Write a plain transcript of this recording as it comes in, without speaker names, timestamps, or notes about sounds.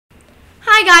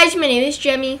Hi guys, my name is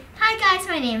Jemmy. Hi guys,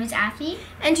 my name is Affy.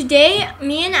 And today,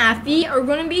 me and Affy are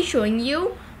going to be showing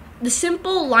you the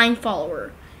simple line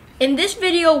follower. In this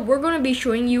video, we're going to be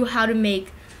showing you how to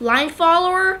make line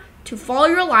follower to follow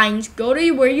your lines, go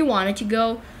to where you want it to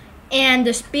go, and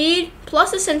the speed plus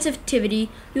the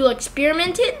sensitivity. We'll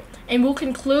experiment it and we'll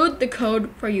conclude the code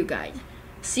for you guys.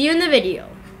 See you in the video.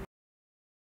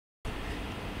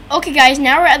 Okay guys,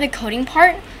 now we're at the coding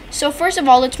part. So first of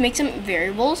all, let's make some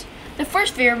variables. The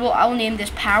first variable, I will name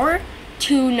this power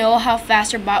to know how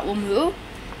fast our bot will move.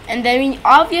 And then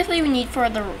obviously we need for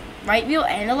the right wheel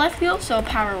and the left wheel, so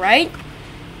power right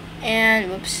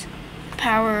and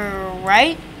power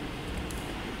right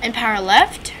and power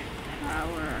left,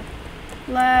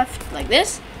 like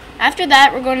this. After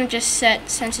that, we're going to just set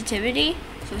sensitivity,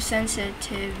 so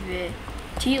sensitivity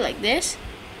like this,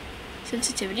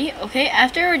 sensitivity. Okay,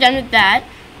 after we're done with that,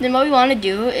 then what we want to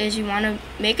do is we want to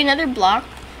make another block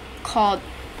called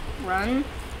run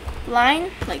line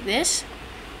like this,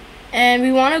 and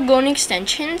we want to go in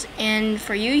extensions, and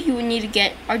for you would need to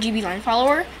get RGB line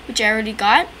follower, which I already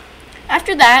got.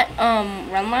 After that,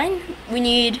 run line, we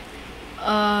need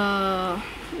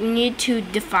to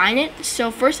define it. So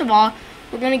first of all,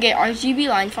 we're going to get RGB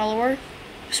line follower,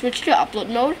 switch to upload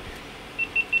mode,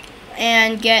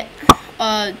 and get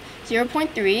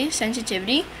 0.3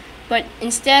 sensitivity, but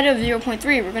instead of 0.3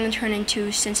 we're going to turn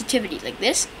into sensitivity like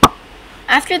this.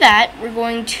 After that, we're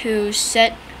going to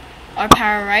set our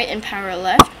power right and power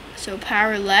left. So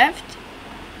power left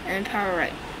and power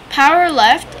right. Power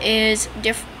left is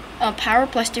power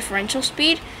plus differential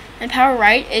speed, and power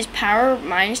right is power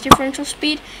minus differential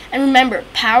speed. And remember,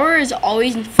 power is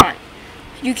always in front.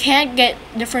 You can't get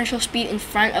differential speed in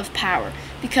front of power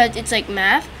because it's like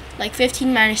math, like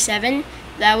 15 minus 7,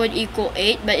 that would equal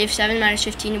 8, but if 7 minus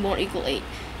 15, it won't equal 8.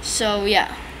 So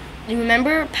yeah, and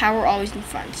remember, power always in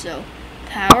front. So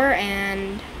power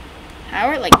and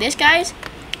power like this, guys.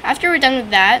 After we're done with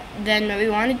that, then what we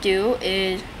want to do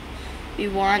is we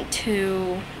want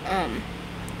to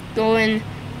go in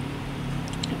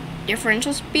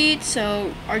differential speed.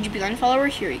 So RGB line follower,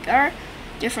 here we go,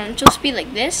 differential speed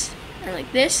like this and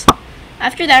like this.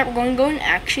 After that, we're going to go in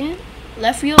action,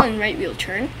 left wheel and right wheel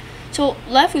turn. So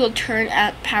left wheel turn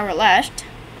at power left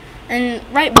and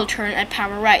right wheel turn at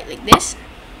power right like this.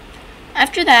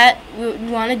 After that, what we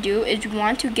want to do is we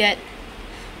want to get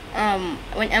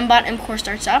when mBot mCore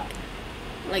starts up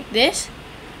like this.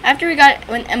 After we got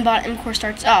when mBot mCore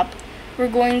starts up, we're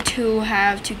going to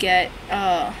have to get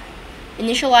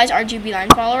initialize RGB line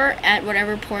follower at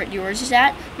whatever port yours is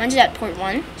at. Mine's at port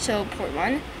 1, so port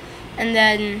 1, and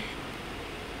then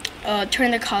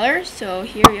turn the color. So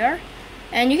here we are,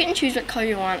 and you can choose what color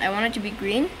you want. I want it to be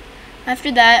green.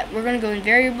 After that, we're going to go in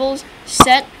variables,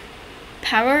 set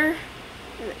power,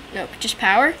 just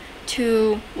power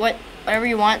to whatever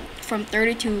you want from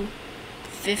 30 to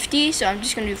 50. So I'm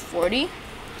just going to do 40,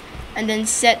 and then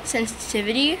set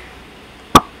sensitivity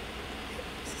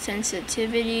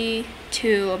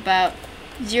to about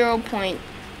 0.5.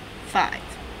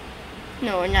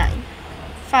 No, or 9.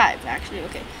 5 actually.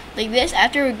 Okay, like this.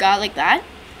 After we got like that,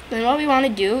 then what we want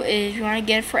to do is we want to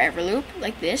get a forever loop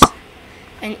like this,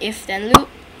 and if then loop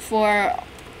for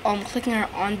clicking our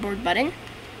onboard button.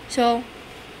 So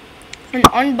when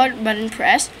onboard button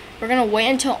pressed, we're going to wait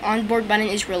until onboard button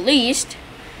is released.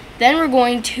 Then we're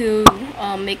going to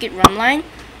make it run line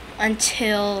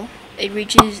until it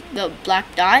reaches the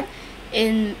black dot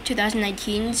in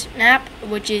 2019's map,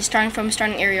 which is starting from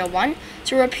starting area 1.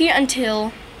 So repeat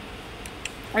until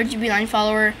RGB line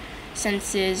follower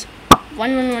senses 1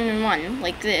 1 1 1 1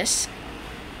 like this,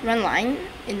 run line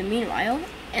in the meanwhile,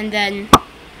 and then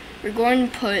we're going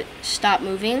to put stop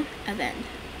moving at the end.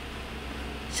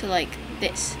 So like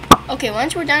this. Okay,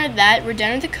 once we're done with that, we're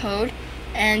done with the code,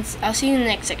 and I'll see you in the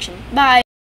next section. Bye!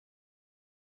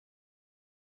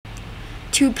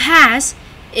 To pass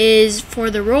is for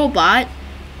the robot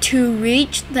to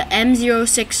reach the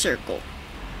M06 circle.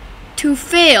 To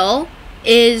fail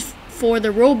is for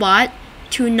the robot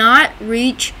to not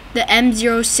reach the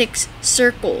M06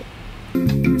 circle.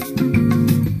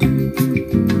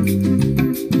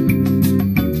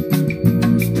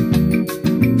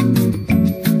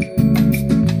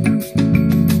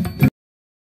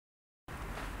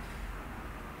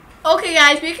 Okay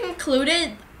guys, we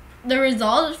concluded the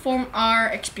results from our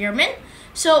experiment.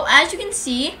 So as you can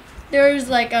see, there's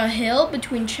like a hill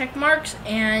between check marks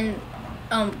and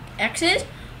X's.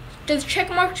 The check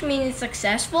marks mean it's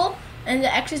successful and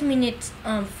the X's mean it's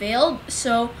failed.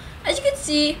 So as you can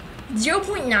see,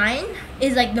 0.9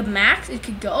 is like the max it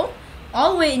could go,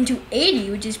 all the way into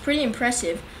 80, which is pretty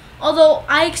impressive. Although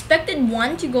I expected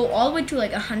 1 to go all the way to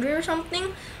like 100 or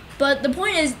something, but the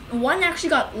point is 1 actually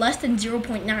got less than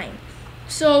 0.9.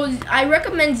 So I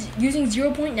recommend using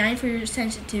 0.9 for your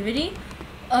sensitivity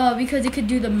because it could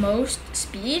do the most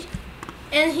speed.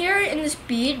 And here in the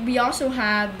speed, we also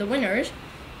have the winners.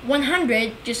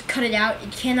 100, just cut it out,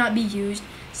 it cannot be used.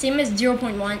 Same as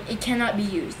 0.1, it cannot be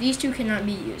used. These two cannot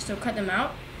be used, so cut them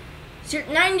out.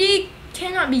 90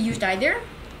 cannot be used either.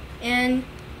 And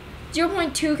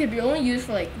 0.2 could be only used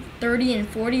for like 30 and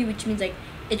 40, which means like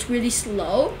it's really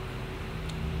slow.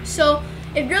 So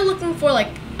if you're looking for like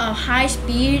a high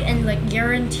speed and like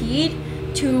guaranteed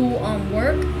to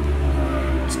work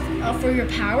for your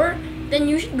power, then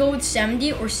you should go with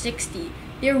 70 or 60.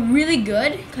 They're really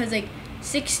good because like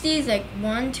 60 is like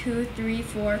 1, 2, 3,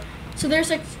 4. So there's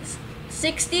like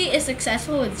 60 is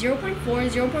successful with 0.4,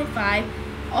 0.5,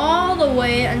 all the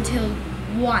way until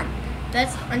 1.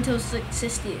 That's until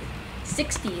 60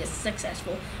 is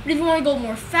successful. But if you want to go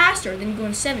more faster, then you go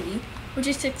in 70, which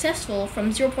is successful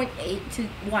from 0.8 to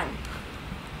 1.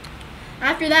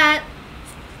 After that,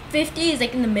 50 is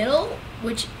like in the middle,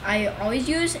 which I always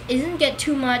use. It doesn't get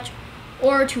too much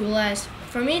or too less.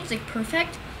 For me, it's like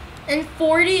perfect. And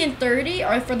 40 and 30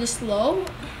 are for the slow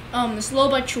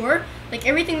but sure. Like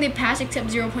everything they pass except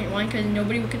 0.1 because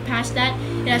nobody could pass that.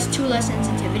 It has 2 less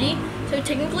sensitivity. So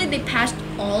technically they passed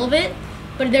all of it,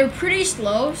 but they're pretty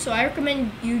slow. So I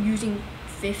recommend you using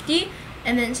 50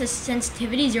 and then it says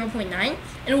sensitivity 0.9 and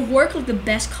it'll work like the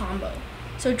best combo.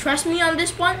 So trust me on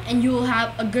this one and you will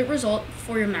have a good result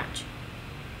for your match.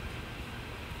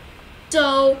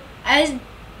 So as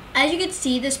you can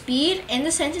see, the speed and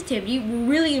the sensitivity were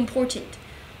really important.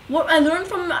 What I learned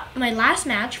from my last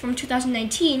match from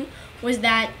 2019 was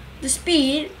that the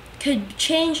speed could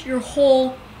change your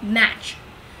whole match.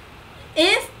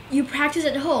 If you practice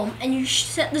at home and you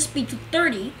set the speed to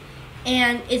 30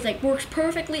 and it's like works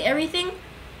perfectly everything,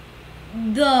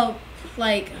 the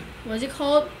what's it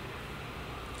called?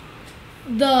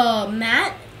 The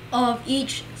mat of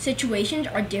each situation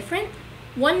are different.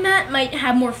 One mat might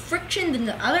have more friction than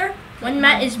the other. One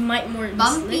mat is more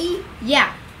bumpy.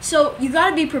 Yeah. So you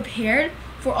gotta be prepared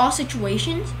for all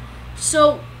situations.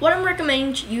 So what I'm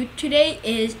recommending to you today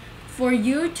is for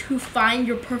you to find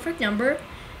your perfect number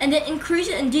and then increase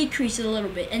it and decrease it a little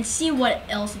bit and see what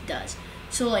else it does.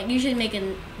 So like you should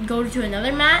go to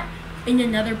another mat in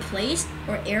another place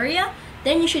or area,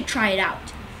 then you should try it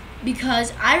out.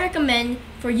 Because I recommend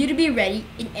for you to be ready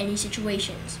in any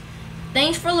situations.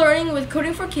 Thanks for learning with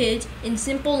Coding for Kids in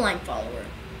Simple Line Follower.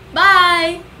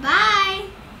 Bye! Bye!